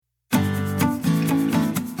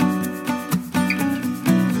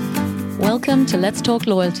Welcome to Let's Talk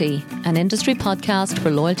Loyalty, an industry podcast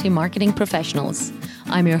for loyalty marketing professionals.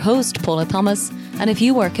 I'm your host, Paula Thomas, and if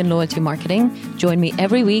you work in loyalty marketing, join me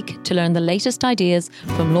every week to learn the latest ideas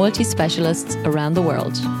from loyalty specialists around the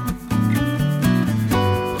world.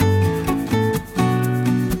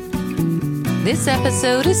 This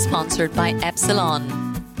episode is sponsored by Epsilon.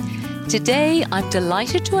 Today, I'm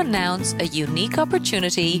delighted to announce a unique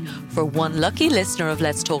opportunity for one lucky listener of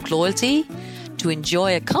Let's Talk Loyalty to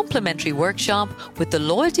enjoy a complimentary workshop with the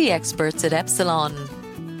loyalty experts at Epsilon.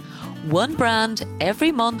 One brand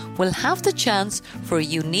every month will have the chance for a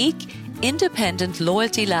unique, independent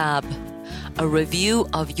loyalty lab, a review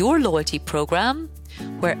of your loyalty program,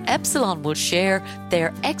 where Epsilon will share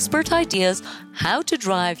their expert ideas how to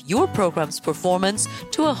drive your program's performance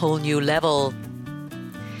to a whole new level.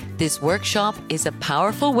 This workshop is a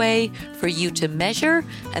powerful way for you to measure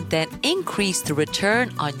and then increase the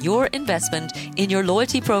return on your investment in your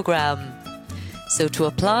loyalty program. So to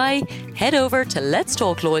apply, head over to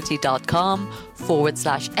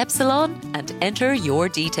letstalkloyalty.com/Epsilon and enter your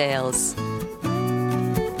details.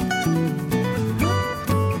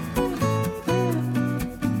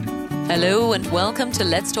 Hello and welcome to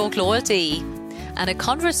Let's Talk Loyalty and a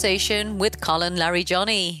conversation with Colin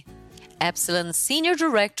Larijani, Epsilon's Senior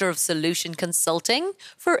Director of Solution Consulting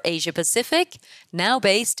for Asia Pacific, now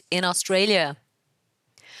based in Australia.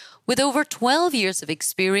 With over 12 years of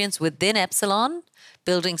experience within Epsilon,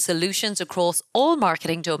 building solutions across all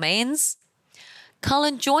marketing domains,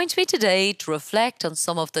 Colin joins me today to reflect on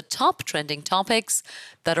some of the top trending topics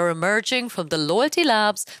that are emerging from the loyalty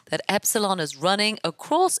labs that Epsilon is running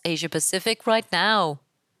across Asia Pacific right now.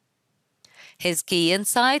 His key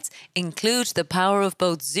insights include the power of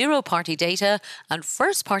both zero-party data and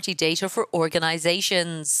first-party data for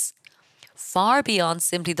organizations, far beyond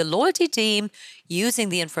simply the loyalty team using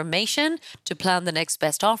the information to plan the next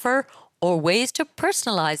best offer or ways to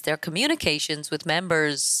personalize their communications with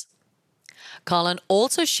members. Colin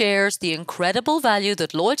also shares the incredible value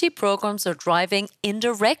that loyalty programs are driving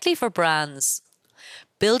indirectly for brands,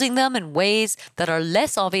 building them in ways that are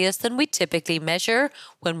less obvious than we typically measure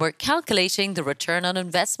when we're calculating the return on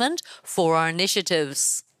investment for our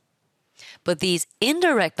initiatives. But these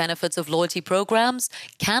indirect benefits of loyalty programs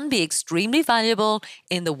can be extremely valuable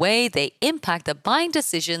in the way they impact the buying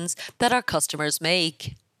decisions that our customers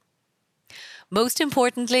make. Most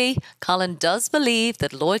importantly, Colin does believe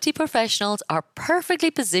that loyalty professionals are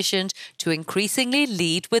perfectly positioned to increasingly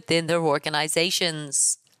lead within their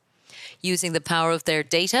organizations, using the power of their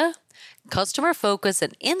data, customer focus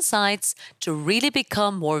and insights to really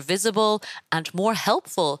become more visible and more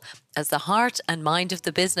helpful as the heart and mind of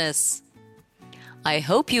the business. I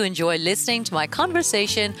hope you enjoy listening to my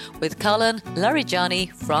conversation with Colin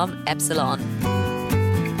Larijani from Epsilon.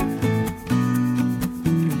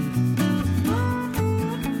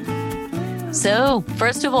 So,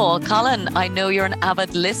 first of all, Colin, I know you're an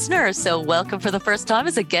avid listener, so welcome for the first time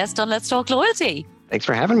as a guest on Let's Talk Loyalty. Thanks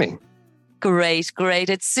for having me. Great.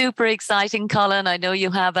 It's super exciting, Colin. I know you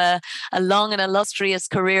have a long and illustrious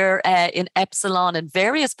career in Epsilon in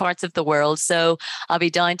various parts of the world. So I'll be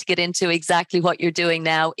dying to get into exactly what you're doing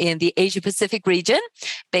now in the Asia Pacific region,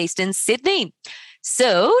 based in Sydney.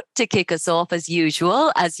 So to kick us off as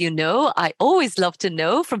usual, as you know, I always love to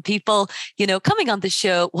know from people, coming on the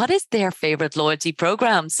show, what is their favorite loyalty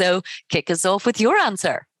program? So kick us off with your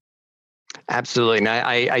answer. Absolutely. And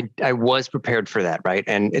I was prepared for that, right?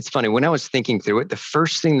 And it's funny, when I was thinking through it, the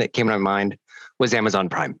first thing that came to my mind was Amazon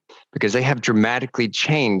Prime, because they have dramatically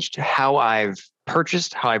changed how I've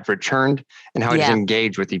purchased, how I've returned, and how I just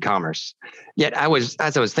engage with e-commerce. Yet as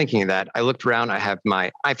I was thinking of that, I looked around, I have my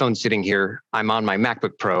iPhone sitting here, I'm on my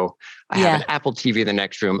MacBook Pro, I have an Apple TV in the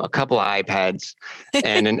next room, a couple of iPads,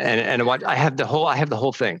 and what I have the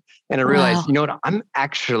whole thing. And I realized, you know what, I'm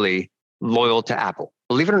actually loyal to Apple.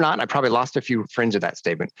 Believe it or not, I probably lost a few friends of that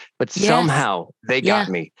statement, but somehow they got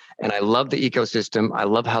me. And I love the ecosystem. I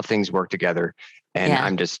love how things work together. And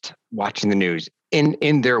I'm just watching the news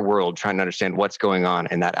in their world, trying to understand what's going on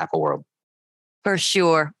in that Apple world. For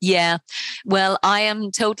sure. Yeah. Well, I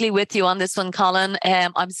am totally with you on this one, Colin.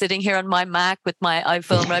 I'm sitting here on my Mac with my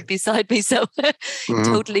iPhone right beside me. So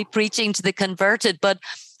totally preaching to the converted. But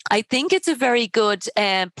I think it's a very good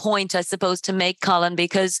point, I suppose, to make, Colin,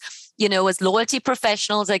 because as loyalty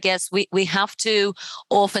professionals, I guess we have to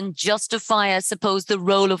often justify, I suppose, the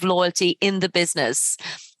role of loyalty in the business.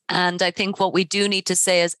 And I think what we do need to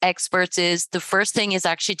say as experts is the first thing is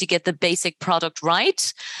actually to get the basic product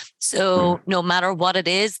right. So no matter what it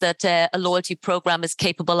is that a loyalty program is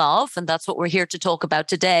capable of, and that's what we're here to talk about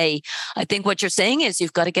today, I think what you're saying is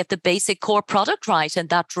you've got to get the basic core product right. And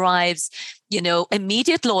that drives,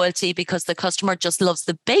 immediate loyalty because the customer just loves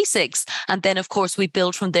the basics. And then, of course, we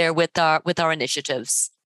build from there with our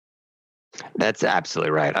initiatives. That's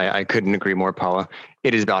absolutely right. I couldn't agree more, Paula.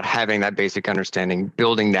 It is about having that basic understanding,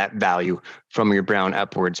 building that value from your brand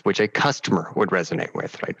upwards, which a customer would resonate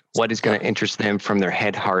with, right? What is going to interest them from their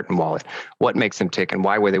head, heart, and wallet? What makes them tick, and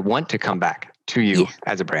why would they want to come back to you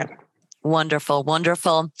as a brand? Wonderful,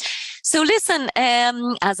 wonderful. So listen,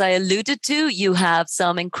 as I alluded to, you have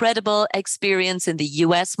some incredible experience in the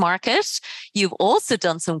US market. You've also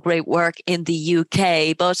done some great work in the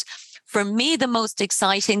UK, but for me, the most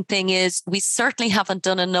exciting thing is we certainly haven't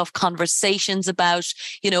done enough conversations about,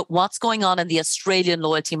 what's going on in the Australian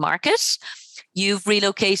loyalty market. You've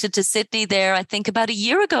relocated to Sydney there, I think, about a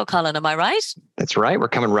year ago, Colin. Am I right? That's right. We're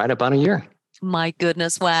coming right up on a year. My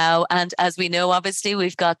goodness, wow. And as we know, obviously,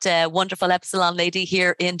 we've got a wonderful Epsilon lady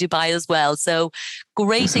here in Dubai as well. So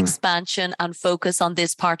great expansion and focus on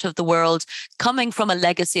this part of the world, coming from a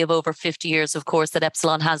legacy of over 50 years, of course, that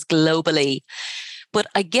Epsilon has globally. But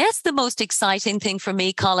I guess the most exciting thing for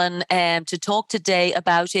me, Colin, to talk today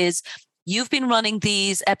about is you've been running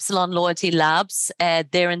these Epsilon Loyalty Labs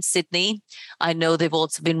there in Sydney. I know they've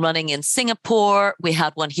also been running in Singapore. We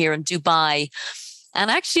had one here in Dubai. And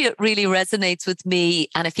actually, it really resonates with me.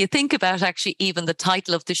 And if you think about actually even the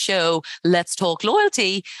title of the show, Let's Talk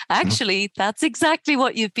Loyalty, actually, that's exactly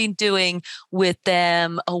what you've been doing with a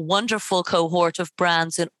wonderful cohort of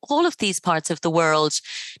brands in all of these parts of the world,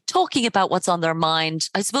 talking about what's on their mind,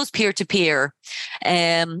 I suppose, peer to peer.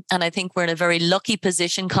 And I think we're in a very lucky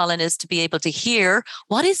position, Colin, is to be able to hear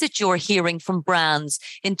what is it you're hearing from brands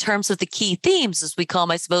in terms of the key themes as we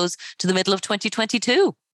come, I suppose, to the middle of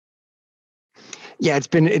 2022. Yeah, it's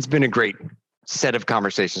been a great set of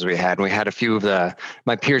conversations we had. We had a few of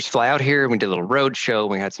my peers fly out here. We did a little road show.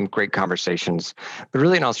 We had some great conversations. But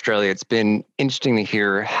really in Australia, it's been interesting to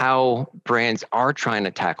hear how brands are trying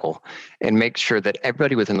to tackle and make sure that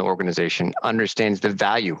everybody within the organization understands the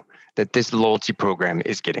value that this loyalty program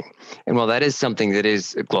is getting. And while that is something that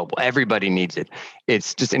is global, everybody needs it.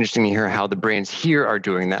 It's just interesting to hear how the brands here are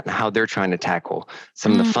doing that and how they're trying to tackle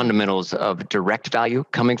some of the fundamentals of direct value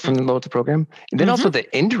coming from the loyalty program. And then also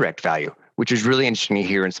the indirect value, which is really interesting to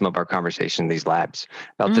hear in some of our conversation in these labs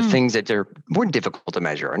about the things that are more difficult to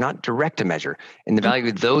measure or not direct to measure and the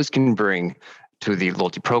value those can bring to the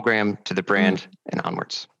loyalty program, to the brand and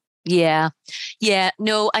onwards. Yeah.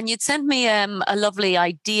 No, and you'd sent me a lovely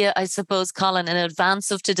idea, I suppose, Colin, in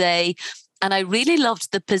advance of today. And I really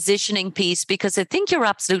loved the positioning piece because I think you're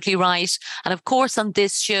absolutely right. And of course, on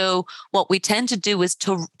this show, what we tend to do is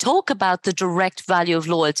to talk about the direct value of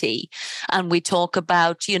loyalty. And we talk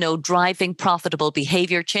about, driving profitable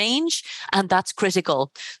behavior change. And that's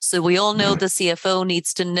critical. So we all know the CFO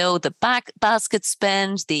needs to know the basket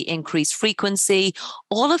spend, the increased frequency,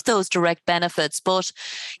 all of those direct benefits. But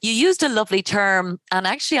you used a lovely term. And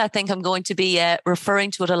actually, I think I'm going to be referring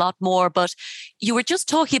to it a lot more. But you were just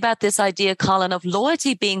talking about this idea, Colin, of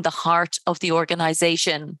loyalty being the heart of the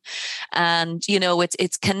organization. And,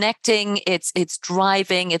 it's connecting, it's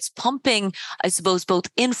driving, it's pumping, I suppose, both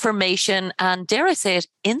information and, dare I say it,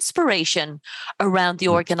 inspiration around the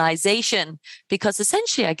organization. Because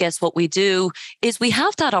essentially, I guess what we do is we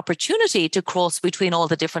have that opportunity to cross between all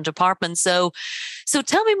the different departments. So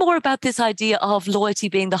tell me more about this idea of loyalty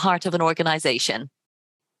being the heart of an organization.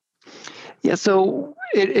 Yeah, so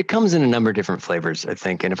it comes in a number of different flavors, I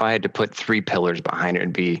think. And if I had to put 3 pillars behind it,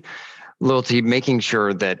 it'd be loyalty, making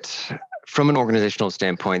sure that from an organizational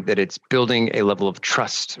standpoint, that it's building a level of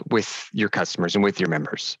trust with your customers and with your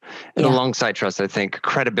members. And alongside trust, I think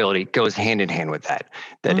credibility goes hand in hand with that.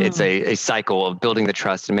 That it's a cycle of building the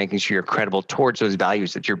trust and making sure you're credible towards those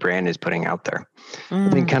values that your brand is putting out there. I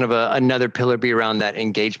think kind of another pillar be around that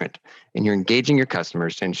engagement. And you're engaging your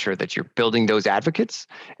customers to ensure that you're building those advocates.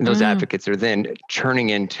 And those advocates are then churning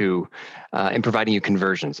into and providing you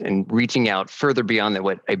conversions and reaching out further beyond that,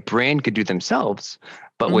 what a brand could do themselves,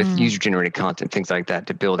 but with user-generated content, things like that,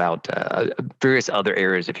 to build out various other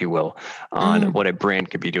areas, if you will, on what a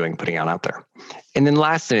brand could be doing, putting out there. And then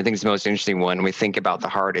lastly, I think it's the most interesting one, when we think about the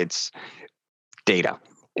heart, it's data.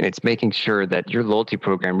 And it's making sure that your loyalty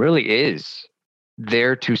program really is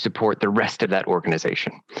there to support the rest of that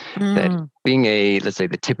organization. That being let's say,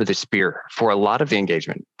 the tip of the spear for a lot of the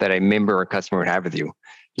engagement that a member or customer would have with you,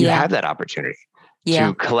 you have that opportunity Yeah.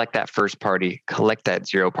 to collect that first party, collect that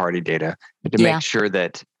zero party data, to Yeah. make sure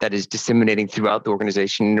that that is disseminating throughout the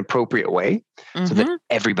organization in an appropriate way so that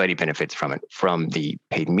everybody benefits from it, from the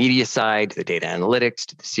paid media side, to the data analytics,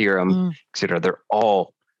 to the CRM, et cetera. They're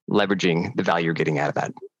all leveraging the value you're getting out of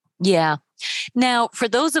that. Yeah. Now, for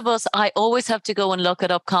those of us, I always have to go and look it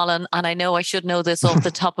up, Colin, and I know I should know this off the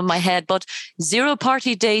top of my head, but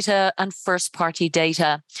zero-party data and first-party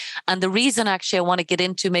data. And the reason actually I want to get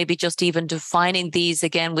into maybe just even defining these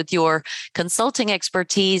again with your consulting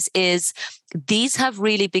expertise is these have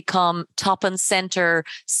really become top and center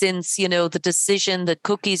since, the decision that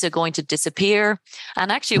cookies are going to disappear.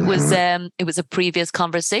 And actually it was a previous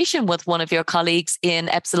conversation with one of your colleagues in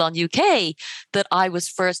Epsilon UK that I was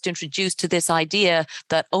first introduced to this idea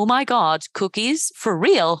that, oh my God, cookies for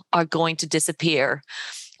real are going to disappear.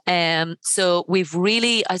 So we've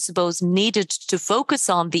really, I suppose, needed to focus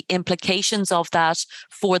on the implications of that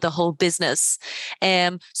for the whole business.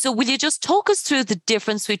 So will you just talk us through the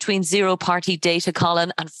difference between zero-party data,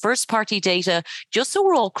 Colin, and first-party data, just so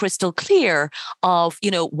we're all crystal clear of,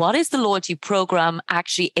 what is the loyalty program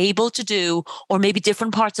actually able to do, or maybe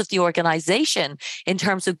different parts of the organization in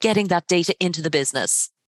terms of getting that data into the business?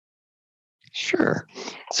 Sure.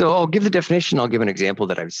 So I'll give the definition. I'll give an example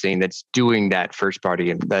that I've seen that's doing that first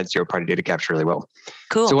party and that zero party data capture really well.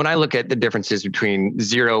 Cool. So when I look at the differences between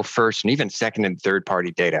zero, first, and even second and third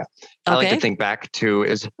party data, I like to think back to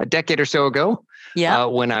is a decade or so ago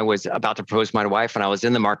when I was about to propose to my wife and I was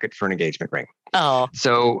in the market for an engagement ring. Oh.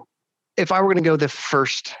 So if I were going to go the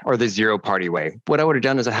first or the zero party way, what I would have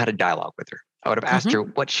done is I had a dialogue with her. I would have asked her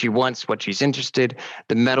what she wants, what she's interested,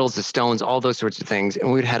 the metals, the stones, all those sorts of things.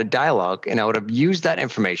 And we'd had a dialogue and I would have used that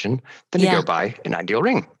information then to go buy an ideal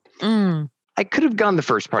ring. I could have gone the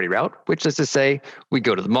first party route, which is to say we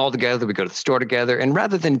go to the mall together, we go to the store together. And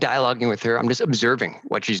rather than dialoguing with her, I'm just observing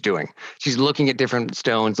what she's doing. She's looking at different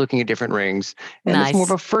stones, looking at different rings. And it's more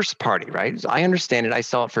of a first party, right? So I understand it. I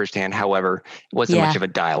saw it firsthand. However, it wasn't much of a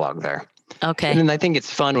dialogue there. Okay. And then I think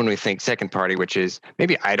it's fun when we think second party, which is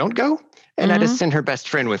maybe I don't go. And I just send her best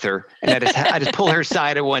friend with her. And I just pull her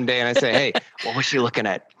aside at one day and I say, hey, what was she looking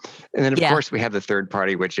at? And then, of course, we have the third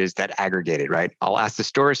party, which is that aggregated, right? I'll ask the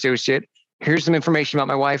store associate, here's some information about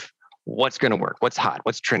my wife. What's going to work? What's hot?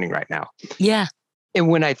 What's trending right now? Yeah. And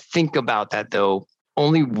when I think about that, though,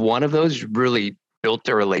 only one of those really built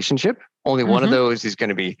a relationship. Only one of those is going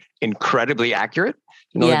to be incredibly accurate.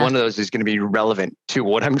 And only one of those is going to be relevant to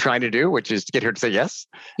what I'm trying to do, which is to get her to say yes.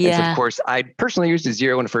 Yeah. And so, of course, I personally used a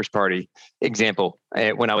zero and a first party example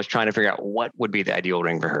when I was trying to figure out what would be the ideal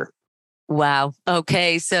ring for her. Wow.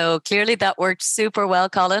 Okay. So clearly that worked super well,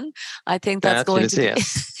 Colin. I think that's going to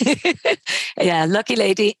be... Yeah, lucky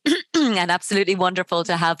lady. And absolutely wonderful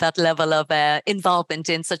to have that level of involvement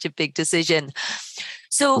in such a big decision.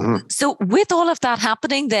 So, so with all of that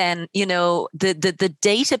happening then, the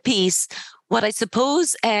data piece, what I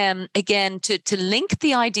suppose, again, to link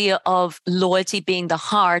the idea of loyalty being the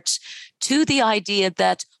heart to the idea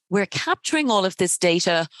that we're capturing all of this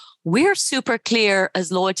data, we're super clear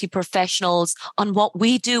as loyalty professionals on what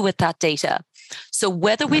we do with that data. So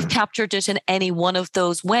whether we've captured it in any one of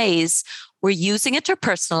those ways, we're using it to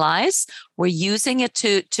personalize, we're using it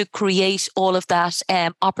to create all of that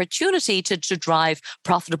opportunity to drive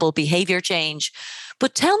profitable behavior change.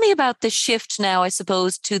 But tell me about the shift now, I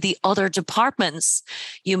suppose, to the other departments.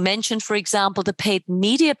 You mentioned, for example, the paid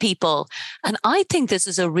media people. And I think this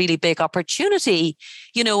is a really big opportunity.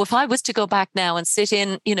 If I was to go back now and sit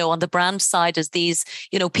in, on the brand side as these,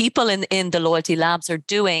 people in the loyalty labs are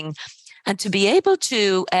doing, and to be able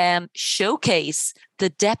to showcase the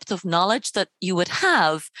depth of knowledge that you would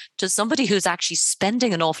have to somebody who's actually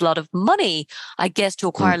spending an awful lot of money, I guess, to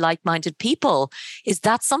acquire like-minded people. Is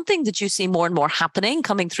that something that you see more and more happening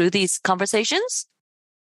coming through these conversations?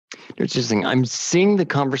 It's interesting. I'm seeing the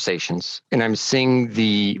conversations and I'm seeing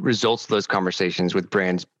the results of those conversations with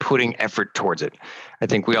brands putting effort towards it. I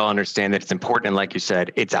think we all understand that it's important. And like you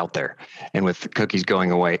said, it's out there. And with cookies going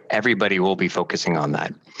away, everybody will be focusing on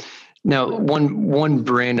that. Now, one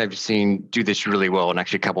brand I've seen do this really well, and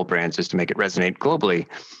actually a couple of brands just to make it resonate globally,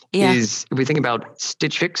 is if we think about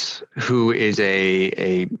Stitch Fix, who is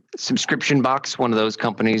a subscription box, one of those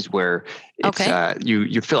companies where it's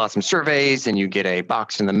you fill out some surveys and you get a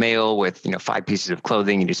box in the mail with 5 pieces of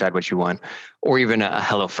clothing, you decide what you want, or even a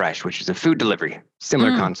HelloFresh, which is a food delivery,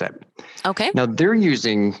 similar concept. Okay. Now they're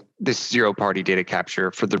using this zero-party data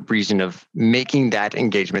capture for the reason of making that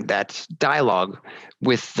engagement, that dialogue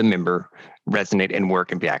with the member resonate and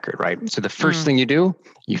work and be accurate, right? So the first thing you do,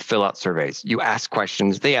 you fill out surveys, you ask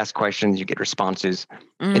questions, they ask questions, you get responses.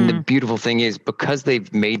 And the beautiful thing is because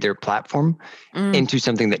they've made their platform into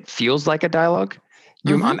something that feels like a dialogue,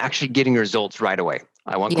 Mm-hmm. I'm actually getting results right away.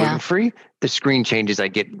 I want Yeah. gluten-free. The screen changes, I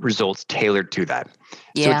get results tailored to that. So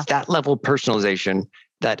Yeah. it's that level of personalization,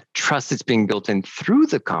 that trust that's being built in through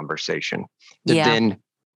the conversation that Yeah. then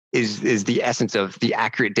is the essence of the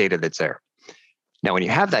accurate data that's there. Now, when you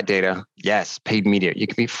have that data, yes, paid media, you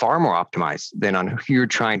can be far more optimized than on who you're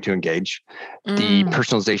trying to engage. The Mm.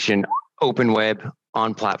 personalization, open web,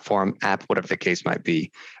 on platform, app, whatever the case might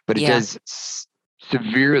be. But it Yeah. does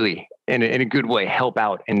severely, in a good way, help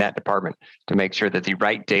out in that department to make sure that the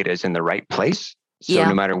right data is in the right place. So Yeah.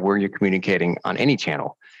 no matter where you're communicating on any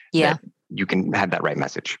channel, Yeah. that you can have that right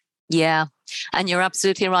message. Yeah. And you're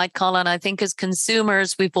absolutely right, Colin. I think as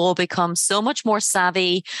consumers, we've all become so much more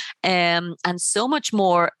savvy and so much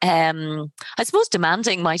more, I suppose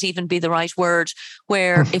demanding might even be the right word,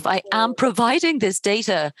 where if I am providing this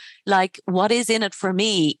data, like what is in it for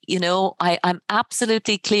me? I'm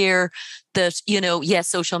absolutely clear that, yes,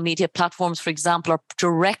 social media platforms, for example, are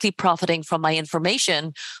directly profiting from my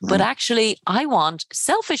information, but actually I want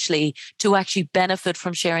selfishly to actually benefit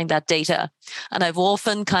from sharing that data. And I've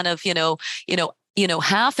often kind of,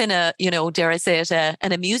 half in a, dare I say it,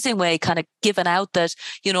 an amusing way, kind of given out that,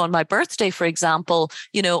 on my birthday, for example,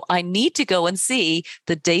 I need to go and see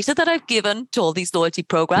the data that I've given to all these loyalty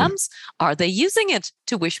programs. Are they using it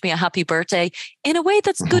to wish me a happy birthday in a way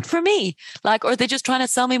that's good for me? Like, or are they just trying to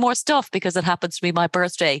sell me more stuff because it happens to be my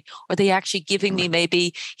birthday? Or are they actually giving me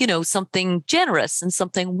maybe, something generous and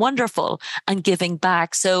something wonderful and giving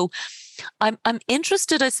back? So I'm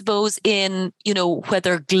interested, I suppose, in,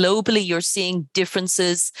 whether globally you're seeing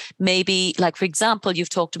differences. Maybe, like, for example, you've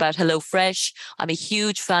talked about HelloFresh. I'm a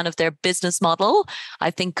huge fan of their business model.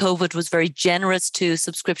 I think COVID was very generous to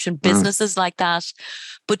subscription businesses like that.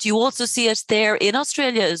 But you also see it there in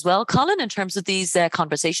Australia as well, Colin, in terms of these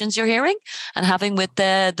conversations you're hearing and having with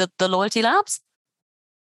the loyalty labs?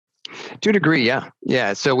 To a degree, yeah.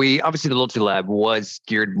 Yeah. So obviously the Loyalty Lab was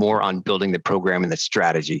geared more on building the program and the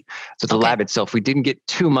strategy. So the lab itself, we didn't get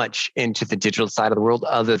too much into the digital side of the world,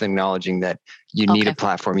 other than acknowledging that you need a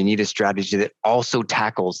platform, you need a strategy that also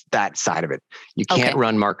tackles that side of it. You can't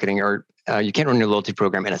run marketing or you can't run your loyalty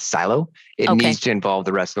program in a silo. It needs to involve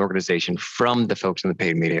the rest of the organization, from the folks in the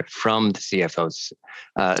paid media, from the CFO's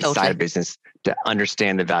side of business, to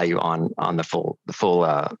understand the value on the full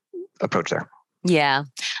approach there. Yeah.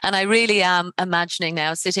 And I really am imagining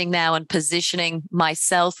now, sitting now and positioning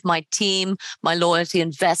myself, my team, my loyalty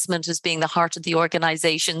investment as being the heart of the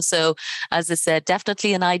organization. So, as I said,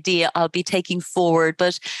 definitely an idea I'll be taking forward.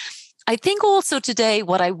 But I think also today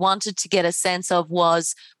what I wanted to get a sense of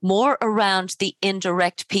was more around the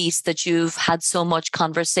indirect piece that you've had so much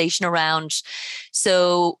conversation around.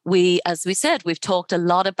 So as we said, we've talked a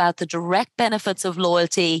lot about the direct benefits of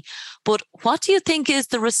loyalty, but what do you think is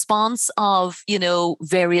the response of,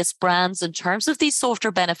 various brands in terms of these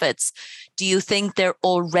softer benefits? Do you think they're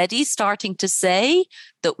already starting to say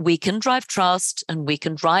that we can drive trust and we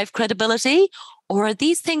can drive credibility? Or are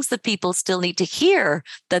these things that people still need to hear,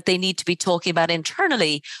 that they need to be talking about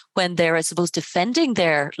internally when they're, I suppose, defending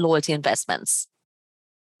their loyalty investments?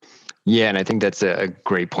 Yeah, and I think that's a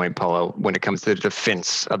great point, Paula, when it comes to the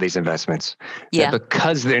defense of these investments. Yeah. That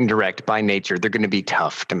because they're indirect by nature, they're going to be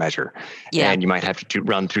tough to measure. Yeah. And you might have to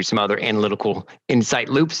run through some other analytical insight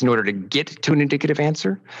loops in order to get to an indicative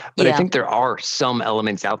answer. But I think there are some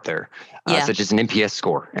elements out there, such as an NPS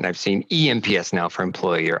score. And I've seen eNPS now for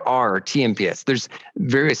employee, or R or TNPS. There's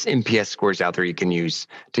various NPS scores out there you can use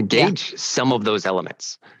to gauge some of those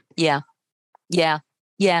elements. Yeah. Yeah.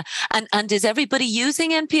 Yeah. And is everybody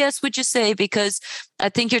using NPS, would you say? Because I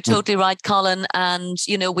think you're totally right, Colin. And,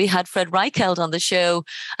 we had Fred Reichheld on the show.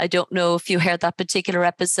 I don't know if you heard that particular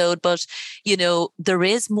episode, but, there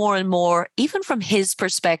is more and more, even from his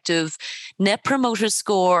perspective, Net Promoter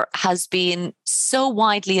Score has been so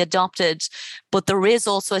widely adopted, but there is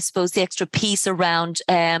also, I suppose, the extra piece around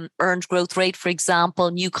earned growth rate, for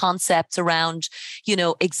example, new concepts around,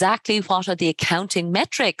 exactly what are the accounting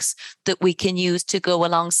metrics that we can use to go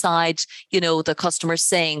alongside, the customers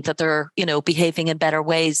saying that they're, behaving in better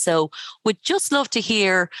ways. So would just love to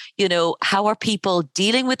hear, how are people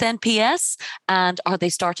dealing with NPS, and are they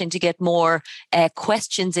starting to get more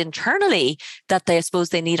questions internally that I suppose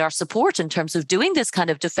they need our support in terms of doing this kind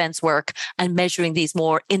of defense work and measuring these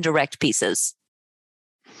more indirect pieces?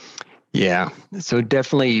 Yeah. So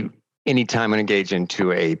definitely anytime I engage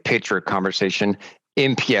into a pitch or a conversation,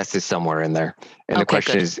 NPS is somewhere in there. And the Okay,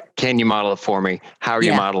 question good. is, can you model it for me? How are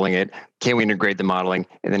you Yeah, modeling it? Can we integrate the modeling?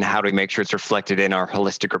 And then how do we make sure it's reflected in our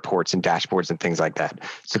holistic reports and dashboards and things like that?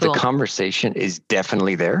 So the cool. conversation is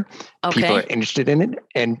definitely there. People are Okay. interested in it.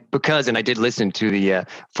 And I did listen to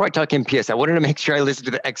before I talk NPS, I wanted to make sure I listened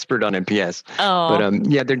to the expert on NPS. But Oh,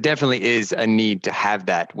 yeah, there definitely is a need to have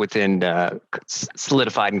that within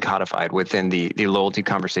solidified and codified within the loyalty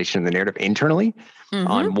conversation, the narrative internally mm-hmm.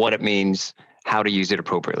 on what it means, how to use it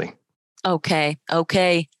appropriately. Okay.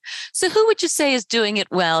 Okay. So who would you say is doing it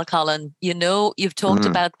well, Colin? You've talked Mm.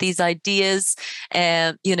 about these ideas,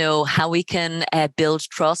 how we can build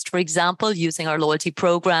trust, for example, using our loyalty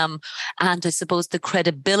program, and I suppose the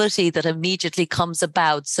credibility that immediately comes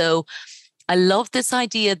about. So I love this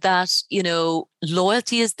idea that,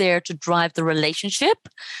 loyalty is there to drive the relationship.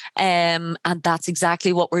 And that's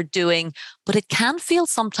exactly what we're doing. But it can feel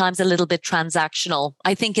sometimes a little bit transactional.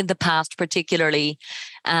 I think in the past, particularly,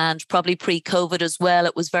 and probably pre-COVID as well,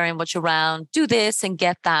 it was very much around do this and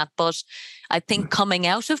get that. But I think coming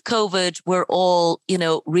out of COVID, we're all,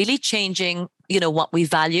 really changing, what we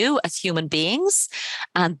value as human beings.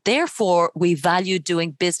 And therefore, we value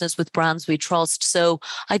doing business with brands we trust. So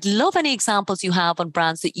I'd love any examples you have on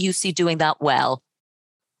brands that you see doing that well.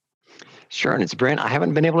 Sure. And it's a brand I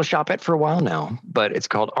haven't been able to shop at for a while now, but it's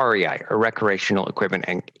called REI, or Recreational Equipment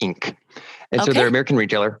Inc. And so they're an Okay. American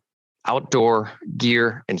retailer, outdoor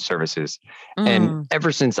gear and services. And Mm.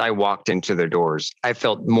 ever since I walked into their doors, I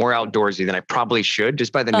felt more outdoorsy than I probably should,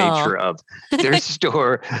 just by the Oh, nature of their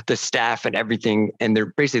store, the staff, and everything. And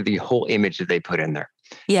they're basically the whole image that they put in there.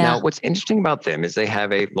 Now, yeah. what's interesting about them is they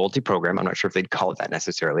have a loyalty program. I'm not sure if they'd call it that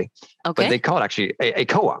necessarily, but they Okay. call it actually a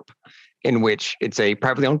co-op, in which it's a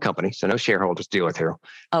privately owned company, so no shareholders deal with here.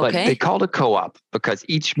 But they Okay. call it a co-op because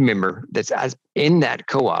each member that's as in that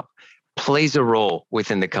co-op plays a role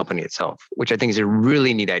within the company itself, which I think is a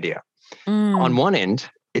really neat idea. On Mm. one end,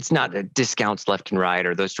 it's not discounts left and right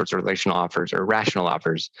or those sorts of relational offers or rational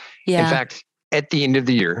offers. In Yeah. fact, at the end of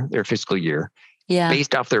the year, their fiscal year, Yeah.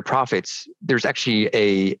 based off their profits, there's actually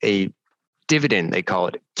a dividend, they call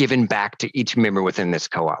it, given back to each member within this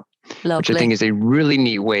co-op, which I think Lovely. is a really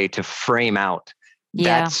neat way to frame out that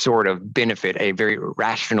Yeah. sort of benefit, a very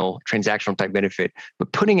rational transactional type benefit,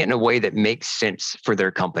 but putting it in a way that makes sense for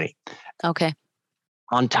their company. Okay.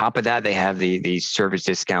 On top of that, they have the service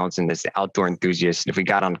discounts and this outdoor enthusiast. If we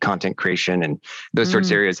got on content creation and those sorts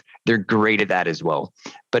of Mm. areas, they're great at that as well.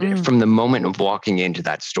 But Mm. from the moment of walking into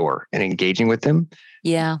that store and engaging with them,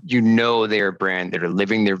 Yeah. they're a brand that are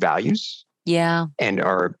living their values Yeah. and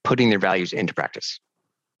are putting their values into practice.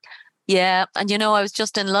 Yeah. And I was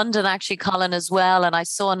just in London actually, Colin, as well. And I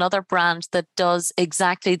saw another brand that does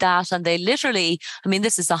exactly that. And they literally,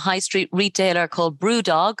 this is a high street retailer called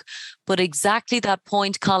Brewdog, but exactly that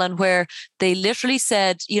point, Colin, where they literally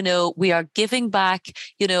said, we are giving back,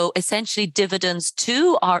 essentially dividends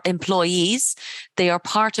to our employees. They are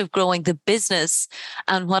part of growing the business.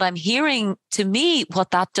 And what I'm hearing, to me,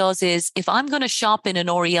 what that does is if I'm going to shop in an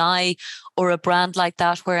REI or a brand like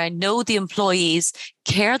that, where I know the employees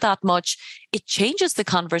care that much, it changes the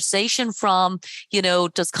conversation from,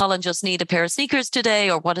 does Colin just need a pair of sneakers today,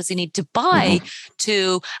 or what does he need to buy,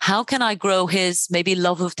 to how can I grow his maybe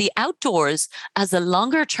love of the outdoors as a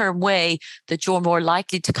longer term way that you're more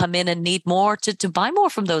likely to come in and need more to buy more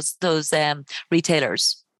from those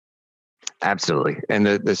retailers. Absolutely. And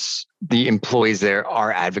the employees there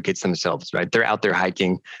are advocates themselves, right? They're out there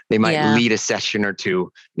hiking. They might Yeah. lead a session or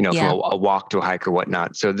two, from Yeah. a walk to a hike or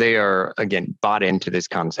whatnot. So they are, again, bought into this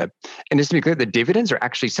concept. And just to be clear, the dividends are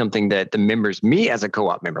actually something that the members, me as a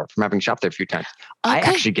co-op member from having shopped there a few times, I Okay.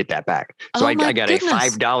 actually get that back. So Oh my I got a goodness.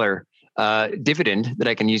 $5 dividend that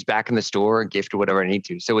I can use back in the store, gift or whatever I need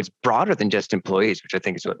to. So it's broader than just employees, which I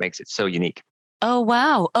think is what makes it so unique. Oh,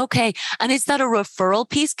 wow. Okay. And is that a referral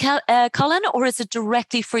piece, Colin, or is it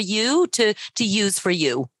directly for you to use for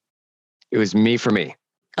you? It was me for me.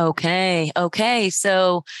 Okay. Okay.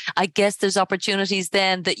 So I guess there's opportunities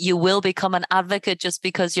then that you will become an advocate just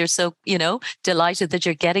because you're so, delighted that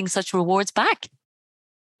you're getting such rewards back.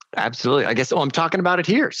 Absolutely. I guess, I'm talking about it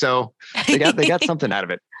here. So they got something out of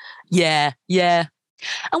it. Yeah. Yeah.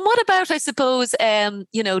 And what about, I suppose,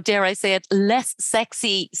 dare I say it, less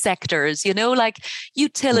sexy sectors, like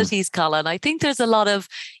utilities, Colin? I think there's a lot of,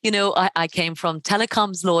 I came from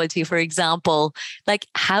telecoms loyalty, for example. Like,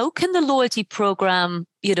 how can the loyalty program,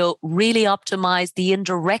 really optimize the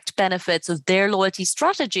indirect benefits of their loyalty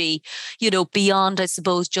strategy, beyond, I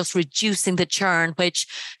suppose, just reducing the churn, which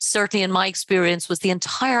certainly in my experience was the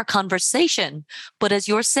entire conversation. But as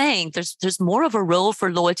you're saying, there's more of a role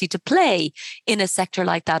for loyalty to play in a sector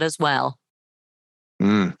like that as well.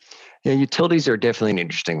 Yeah, utilities are definitely an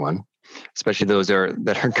interesting one, especially that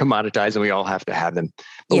are commoditized and we all have to have them.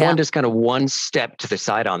 But Yeah. just kind of one step to the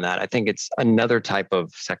side on that, I think it's another type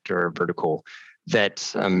of sector or vertical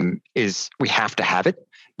that is we have to have it.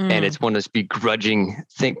 And it's one of those begrudging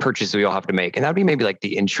purchases we all have to make. And that would be maybe like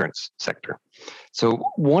the insurance sector. So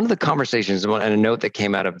one of the conversations and a note that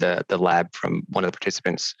came out of the lab from one of the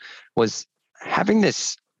participants was having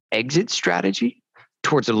this exit strategy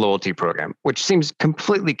towards a loyalty program, which seems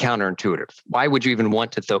completely counterintuitive. Why would you even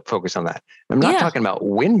want to focus on that? I'm not talking about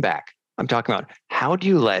win back. I'm talking about how do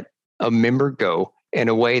you let a member go in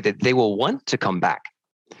a way that they will want to come back?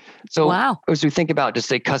 So as we think about just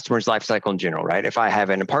say customers' life cycle in general, right? If I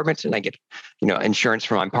have an apartment and I get, insurance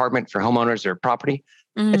for my apartment for homeowners or property,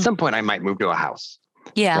 at some point I might move to a house.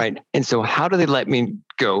 Yeah. Right. And so how do they let me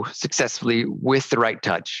go successfully with the right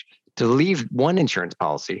touch to leave one insurance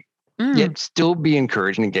policy, yet still be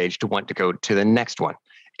encouraged and engaged to want to go to the next one?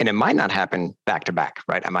 And it might not happen back to back,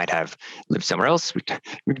 right? I might have lived somewhere else. We can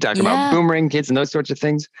talk about boomerang kids and those sorts of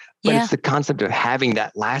things, but it's the concept of having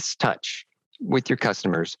that last touch with your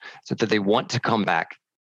customers so that they want to come back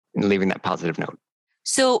and leaving that positive note.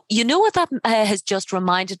 So, you know what that has just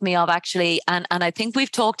reminded me of, actually, and I think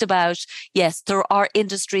we've talked about, yes, there are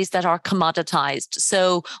industries that are commoditized.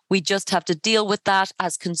 So we just have to deal with that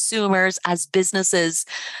as consumers, as businesses.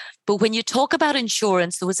 But when you talk about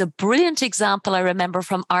insurance, there was a brilliant example I remember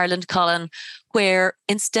from Ireland, Colin, where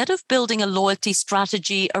instead of building a loyalty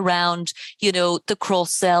strategy around, the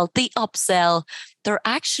cross-sell, the upsell, there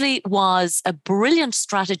actually was a brilliant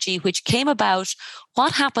strategy which came about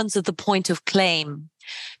what happens at the point of claim.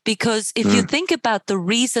 Because if you think about the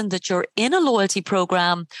reason that you're in a loyalty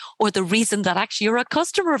program or the reason that actually you're a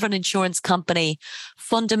customer of an insurance company,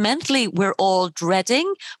 fundamentally, we're all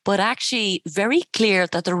dreading, but actually very clear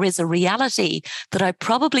that there is a reality that I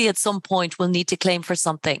probably at some point will need to claim for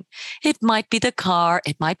something. It might be the car,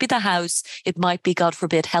 it might be the house, it might be, God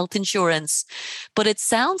forbid, health insurance. But it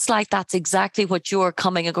sounds like that's exactly what you're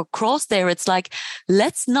coming across there. It's like,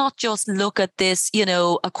 let's not just look at this,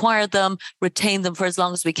 acquire them, retain them for as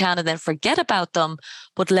long as we can and then forget about them,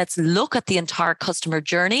 but let's look at the entire customer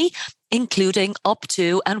journey, including up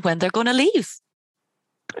to and when they're going to leave.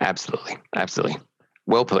 Absolutely.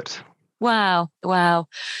 Well put. Wow.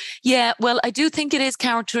 Yeah, well, I do think it is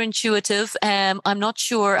counterintuitive. I'm not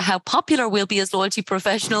sure how popular we'll be as loyalty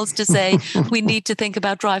professionals to say we need to think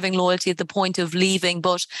about driving loyalty at the point of leaving.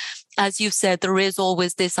 But as you've said, there is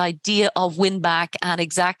always this idea of win back. And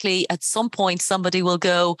exactly at some point, somebody will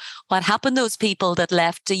go, what happened to those people that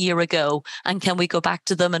left a year ago? And can we go back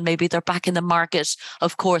to them? And maybe they're back in the market.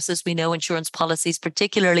 Of course, as we know, insurance policies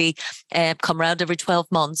particularly come around every 12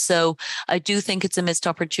 months. So I do think it's a missed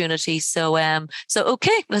opportunity. So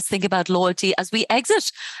okay, let's think about loyalty as we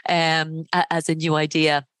exit as a new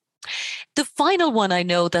idea. The final one I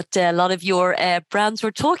know that a lot of your brands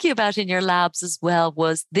were talking about in your labs as well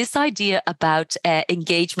was this idea about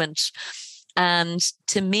engagement. And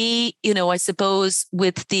to me, I suppose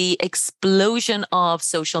with the explosion of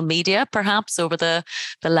social media, perhaps over the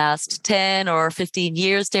last 10 or 15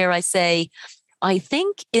 years, dare I say, I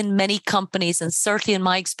think in many companies, and certainly in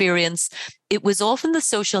my experience, it was often the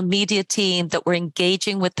social media team that were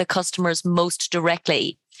engaging with the customers most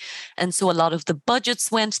directly. And so a lot of the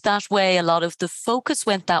budgets went that way. A lot of the focus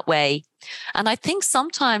went that way. And I think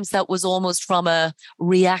sometimes that was almost from a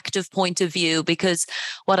reactive point of view, because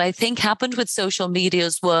what I think happened with social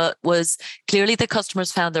medias was clearly the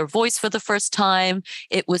customers found their voice for the first time.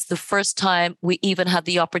 It was the first time we even had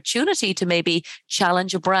the opportunity to maybe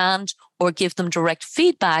challenge a brand or give them direct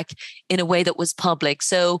feedback in a way that was public.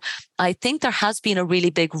 So I think there has been a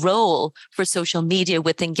really big role for social media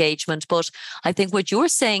with engagement. But I think what you're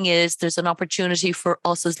saying is there's an opportunity for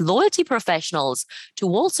us as loyalty professionals to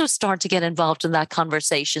also start to get involved in that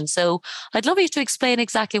conversation. So I'd love you to explain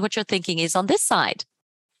exactly what your thinking is on this side.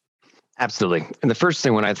 Absolutely. And the first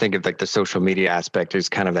thing when I think of like the social media aspect is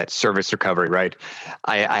kind of that service recovery, right?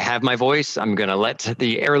 I have my voice. I'm going to let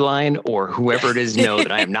the airline or whoever it is know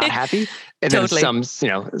that I am not happy. And Totally. then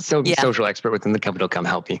social expert within the company will come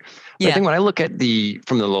help me. But I think when I look at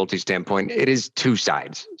from the loyalty standpoint, it is two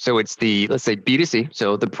sides. So it's let's say B2C,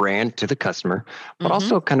 so the brand to the customer, but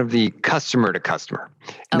also kind of the customer to customer.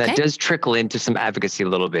 And that does trickle into some advocacy a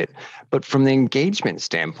little bit. But from the engagement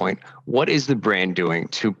standpoint, what is the brand doing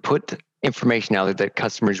to put information out there that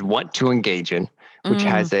customers want to engage in, which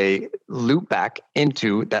has a loop back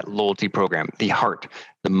into that loyalty program, the heart,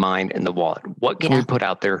 the mind, and the wallet? What can we put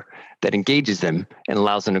out there that engages them and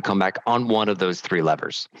allows them to come back on one of those three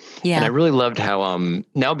levers? And I really loved how,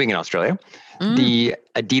 now being in Australia, Mm. the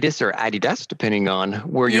Adidas or Adidas, depending on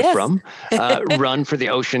where you're Yes. from, Run for the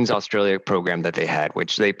Oceans Australia program that they had,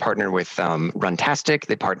 which they partner with Runtastic.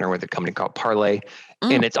 They partner with a company called Parlay,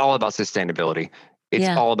 and Mm. it's all about sustainability. It's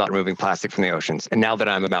Yeah. all about removing plastic from the oceans. And now that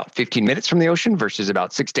I'm about 15 minutes from the ocean versus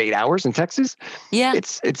about 6 to 8 hours in Texas, Yeah.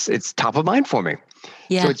 it's top of mind for me. So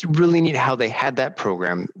Yeah. it's really neat how they had that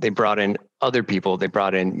program. They brought in other people, they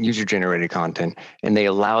brought in user generated content, and they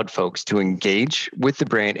allowed folks to engage with the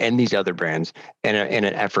brand and these other brands in an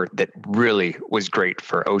effort that really was great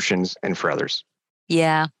for oceans and for others.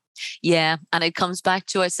 Yeah. Yeah, and it comes back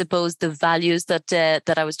to, I suppose, the values that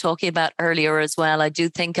I was talking about earlier as well. I do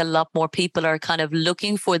think a lot more people are kind of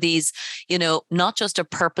looking for these, not just a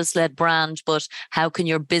purpose-led brand, but how can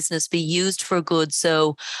your business be used for good?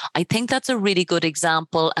 So I think that's a really good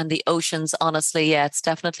example. And the oceans, honestly, yeah, it's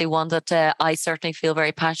definitely one that I certainly feel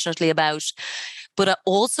very passionately about. But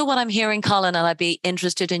also what I'm hearing, Colin, and I'd be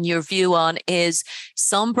interested in your view on, is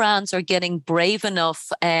some brands are getting brave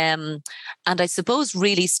enough and I suppose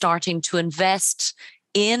really starting to invest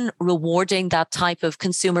in rewarding that type of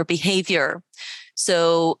consumer behavior.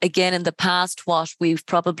 So again, in the past, what we've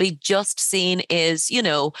probably just seen is,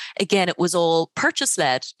 again, it was all purchase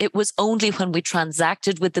led. It was only when we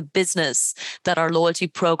transacted with the business that our loyalty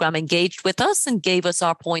program engaged with us and gave us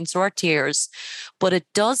our points or our tiers. But it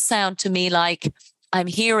does sound to me like I'm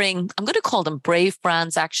hearing, I'm going to call them brave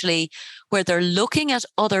brands actually, where they're looking at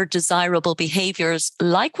other desirable behaviors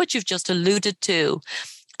like what you've just alluded to.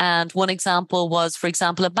 And one example was, for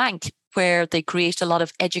example, a bank where they create a lot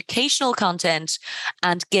of educational content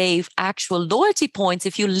and gave actual loyalty points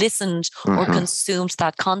if you listened or consumed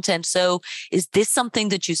that content. So is this something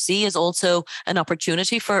that you see as also an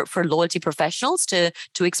opportunity for loyalty professionals to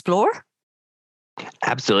explore?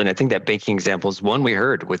 Absolutely. And I think that banking example is one we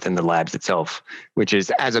heard within the labs itself, which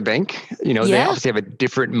is as a bank, they obviously have a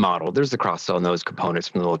different model. There's the cross-sell and those components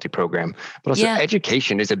from the loyalty program, but also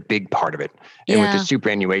education is a big part of it. And with the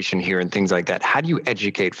superannuation here and things like that, how do you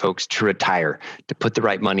educate folks to retire, to put the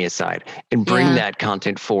right money aside and bring that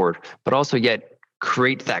content forward, but also yet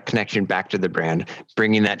create that connection back to the brand,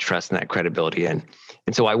 bringing that trust and that credibility in.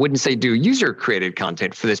 And so I wouldn't say do user created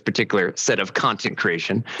content for this particular set of content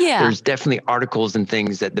creation. There's definitely articles and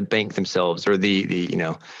things that the bank themselves or the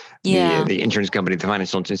insurance company, the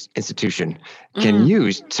financial institution can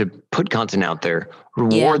use to put content out there,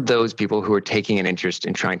 reward those people who are taking an interest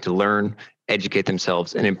in trying to learn, educate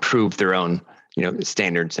themselves, and improve their own,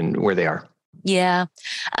 standards and where they are. Yeah.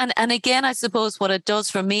 And again, I suppose what it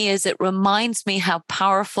does for me is it reminds me how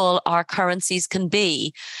powerful our currencies can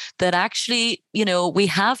be, that actually, we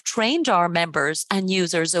have trained our members and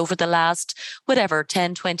users over the last,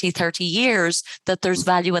 10, 20, 30 years that there's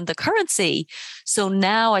value in the currency. So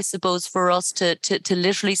now I suppose for us to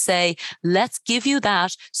literally say, let's give you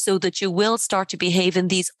that so that you will start to behave in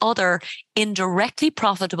these other indirectly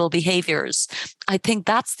profitable behaviors. I think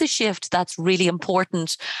that's the shift that's really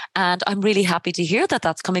important. And I'm really happy to hear that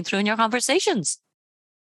that's coming through in your conversations.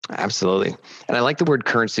 Absolutely. And I like the word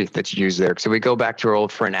currency that's used there. So we go back to our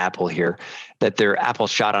old friend Apple here, that their Apple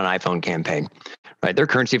Shot on iPhone campaign, right? Their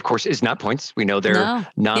currency, of course, is not points. We know their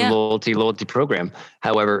non-loyalty loyalty program.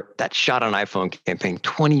 However, that Shot on iPhone campaign,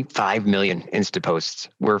 25 million Insta posts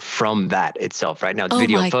were from that itself, right? Now it's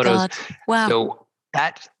video, photos. God. Wow. So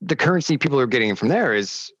that the currency people are getting from there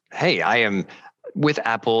is, hey, I am with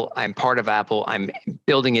Apple. I'm part of Apple. I'm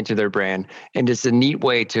building into their brand. And it's a neat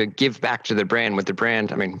way to give back to the brand with the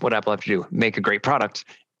brand. I mean, what Apple have to do? Make a great product.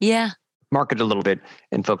 Yeah. Market a little bit,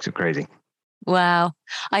 and folks are crazy. Wow.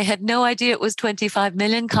 I had no idea it was 25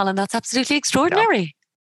 million, Colin. That's absolutely extraordinary.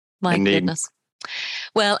 My goodness.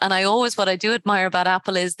 Well, and what I do admire about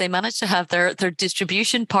Apple is they manage to have their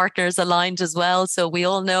distribution partners aligned as well. So we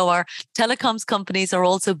all know our telecoms companies are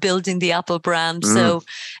also building the Apple brand. So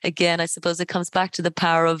again, I suppose it comes back to the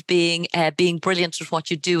power of being brilliant at what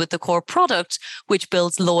you do with the core product, which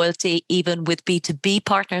builds loyalty even with B2B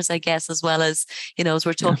partners, I guess, as well as, as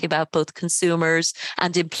we're talking about both consumers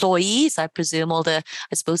and employees, I presume all the,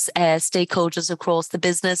 stakeholders across the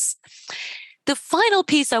business. The final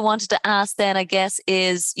piece I wanted to ask then, I guess,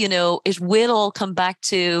 is, it will all come back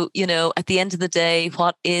to, at the end of the day,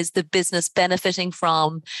 what is the business benefiting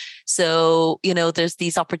from? So, there's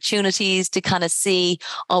these opportunities to kind of see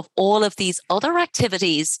of all of these other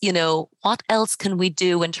activities, what else can we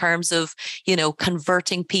do in terms of,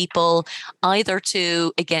 converting people either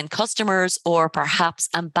to, again, customers or perhaps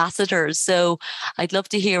ambassadors. So I'd love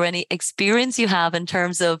to hear any experience you have in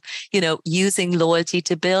terms of, using loyalty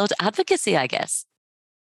to build advocacy, I guess.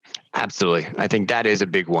 Absolutely. I think that is a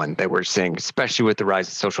big one that we're seeing, especially with the rise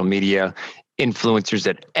of social media. influencers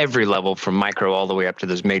at every level, from micro all the way up to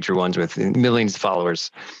those major ones with millions of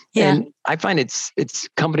followers. Yeah. And I find it's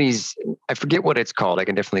companies, I forget what it's called. I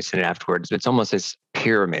can definitely send it afterwards. But it's almost this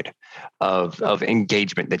pyramid of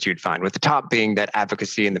engagement that you'd find, with the top being that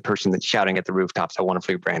advocacy and the person that's shouting at the rooftops how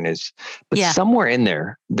wonderful your brand is. But somewhere in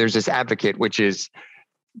there, there's this advocate, which is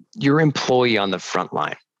your employee on the front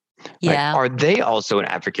line. Yeah. Right? Are they also an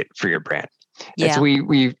advocate for your brand? Yeah. And so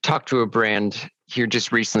we talked to a brand here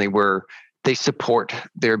just recently where they support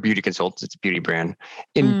their beauty consultants, it's a beauty brand,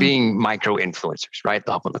 in being micro influencers, right?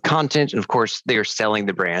 They'll help with the content. And of course, they are selling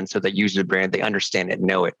the brand. So they use the brand, they understand it,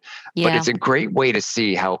 know it. Yeah. But it's a great way to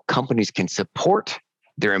see how companies can support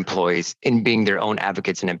their employees in being their own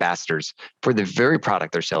advocates and ambassadors for the very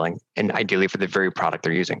product they're selling, and ideally for the very product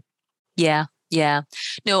they're using. Yeah. Yeah,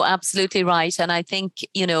 no, absolutely right. And I think,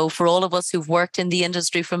 for all of us who've worked in the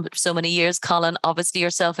industry for so many years, Colin, obviously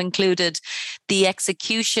yourself included, the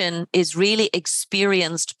execution is really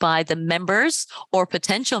experienced by the members or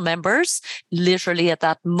potential members, literally at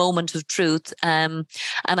that moment of truth. And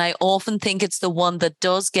I often think it's the one that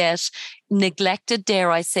does get neglected, dare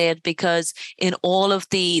I say it, because in all of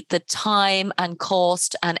the time and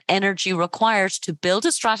cost and energy required to build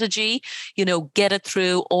a strategy, get it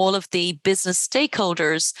through all of the business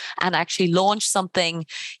stakeholders and actually launch something,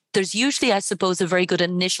 there's usually, I suppose, a very good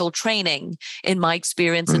initial training in my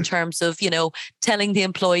experience in terms of, telling the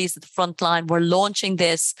employees at the front line, we're launching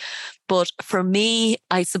this. But for me,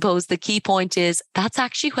 I suppose the key point is that's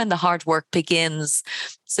actually when the hard work begins.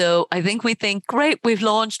 So I think we think, great, we've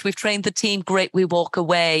launched, we've trained the team, great, we walk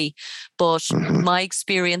away. But my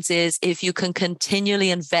experience is if you can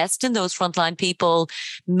continually invest in those frontline people,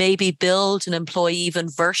 maybe build an employee even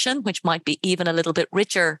version, which might be even a little bit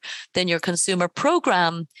richer than your consumer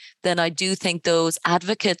program, then I do think those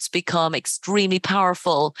advocates become extremely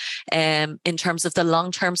powerful in terms of the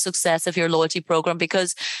long-term success of your loyalty program.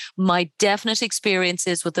 Because my definite experience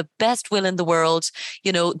is, with the best will in the world,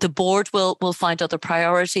 the board will find other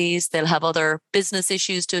priorities. They'll have other business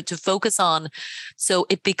issues to focus on. So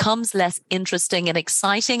it becomes less interesting and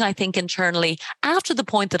exciting, I think, internally after the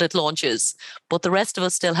point that it launches. But the rest of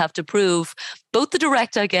us still have to prove both the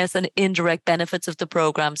direct, I guess, and indirect benefits of the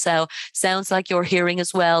program. So sounds like you're hearing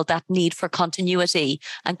as well that need for continuity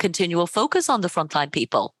and continual focus on the frontline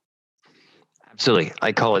people. Absolutely.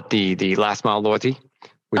 I call it the last mile loyalty,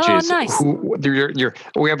 which is nice.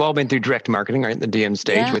 We have all been through direct marketing, right? The DM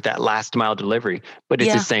stage with that last mile delivery, but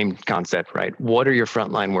it's the same concept, right? What are your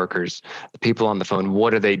frontline workers, the people on the phone,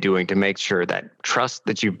 what are they doing to make sure that trust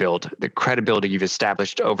that you've built, the credibility you've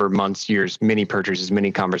established over months, years, many purchases,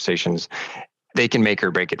 many conversations, they can make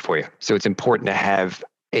or break it for you. So it's important to have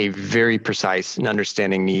a very precise and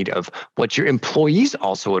understanding need of what your employees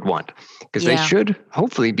also would want, because they should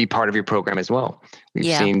hopefully be part of your program as well.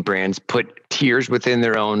 We've seen brands put tiers within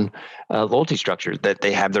their own loyalty structures, that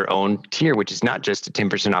they have their own tier, which is not just a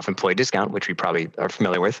 10% off employee discount, which we probably are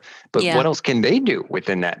familiar with, but what else can they do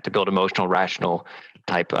within that to build emotional, rational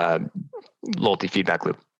type loyalty feedback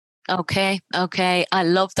loop? Okay. I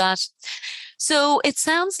love that. So it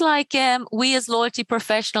sounds like we as loyalty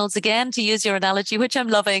professionals, again, to use your analogy, which I'm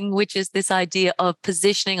loving, which is this idea of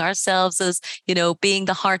positioning ourselves as, being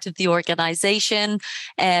the heart of the organization,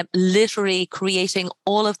 literally creating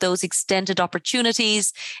all of those extended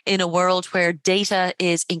opportunities in a world where data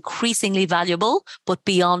is increasingly valuable, but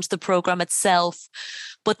beyond the program itself.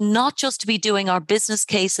 But not just to be doing our business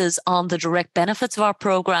cases on the direct benefits of our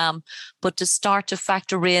program, but to start to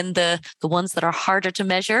factor in the ones that are harder to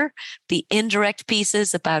measure, the indirect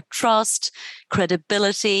pieces about trust,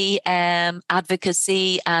 credibility,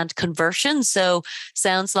 advocacy, and conversion. So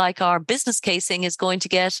sounds like our business casing is going to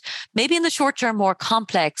get, maybe in the short term, more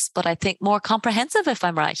complex, but I think more comprehensive, if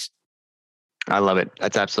I'm right. I love it.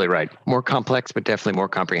 That's absolutely right. More complex, but definitely more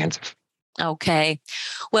comprehensive. Okay.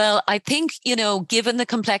 Well, I think, given the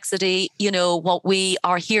complexity, what we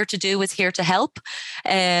are here to do is here to help.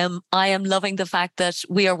 I am loving the fact that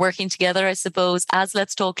we are working together, I suppose, as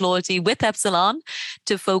Let's Talk Loyalty with Epsilon,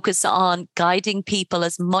 to focus on guiding people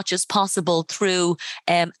as much as possible through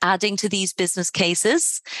adding to these business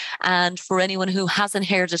cases. And for anyone who hasn't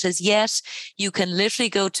heard it as yet, you can literally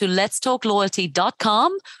go to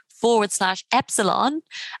letstalkloyalty.com/Epsilon.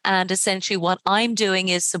 And essentially what I'm doing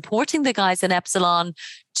is supporting the guys in Epsilon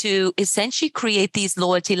to essentially create these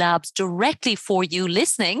loyalty labs directly for you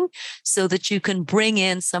listening, so that you can bring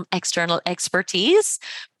in some external expertise,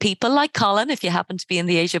 people like Colin, if you happen to be in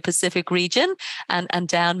the Asia Pacific region, and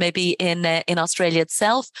down maybe in Australia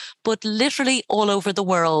itself, but literally all over the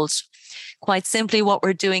world. Quite simply, what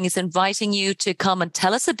we're doing is inviting you to come and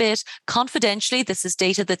tell us a bit confidentially. This is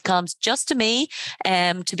data that comes just to me,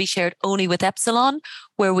 to be shared only with Epsilon,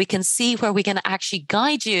 where we can see where we can actually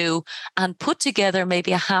guide you and put together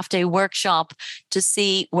maybe a half-day workshop to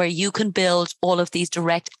see where you can build all of these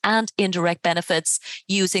direct and indirect benefits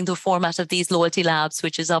using the format of these loyalty labs,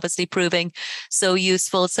 which is obviously proving so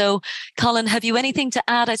useful. So, Colin, have you anything to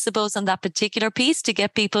add, I suppose, on that particular piece to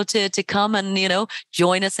get people to come and,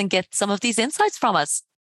 join us and get some of these insights from us?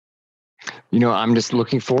 I'm just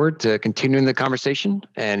looking forward to continuing the conversation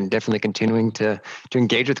and definitely continuing to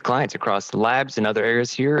engage with clients across the labs and other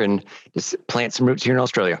areas here and just plant some roots here in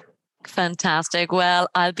Australia. Fantastic. Well,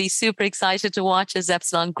 I'll be super excited to watch as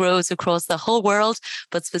Epsilon grows across the whole world,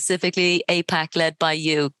 but specifically APAC led by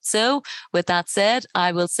you. So with that said,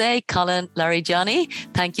 I will say, Colin Larijani,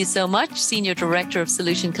 thank you so much, Senior Director of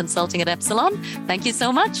Solution Consulting at Epsilon. Thank you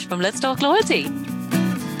so much from Let's Talk Loyalty.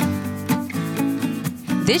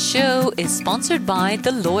 This show is sponsored by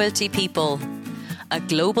The Loyalty People, a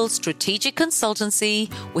global strategic consultancy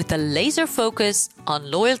with a laser focus on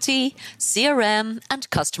loyalty, CRM, and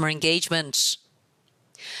customer engagement.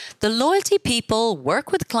 The Loyalty People work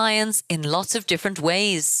with clients in lots of different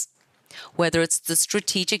ways, whether it's the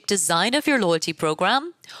strategic design of your loyalty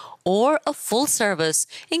program or a full service,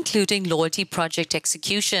 including loyalty project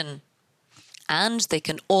execution. And they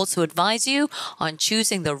can also advise you on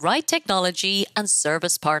choosing the right technology and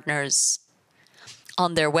service partners.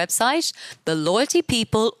 On their website, The Loyalty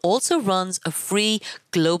People also runs a free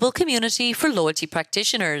global community for loyalty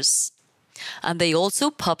practitioners. And they also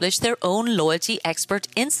publish their own loyalty expert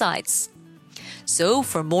insights. So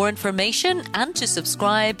for more information and to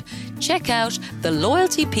subscribe, check out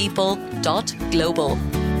theloyaltypeople.global.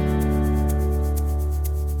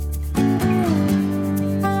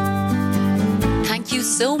 Thank you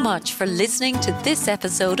so much for listening to this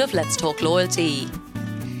episode of Let's Talk Loyalty.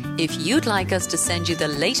 If you'd like us to send you the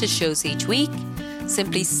latest shows each week,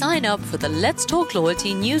 simply sign up for the Let's Talk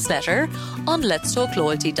Loyalty newsletter on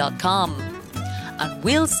letstalkloyalty.com, and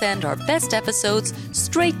we'll send our best episodes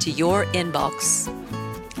straight to your inbox.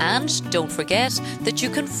 And don't forget that you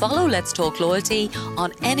can follow Let's Talk Loyalty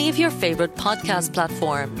on any of your favorite podcast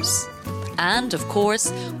platforms. And of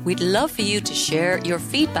course, we'd love for you to share your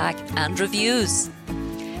feedback and reviews.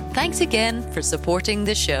 Thanks again for supporting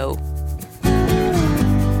the show.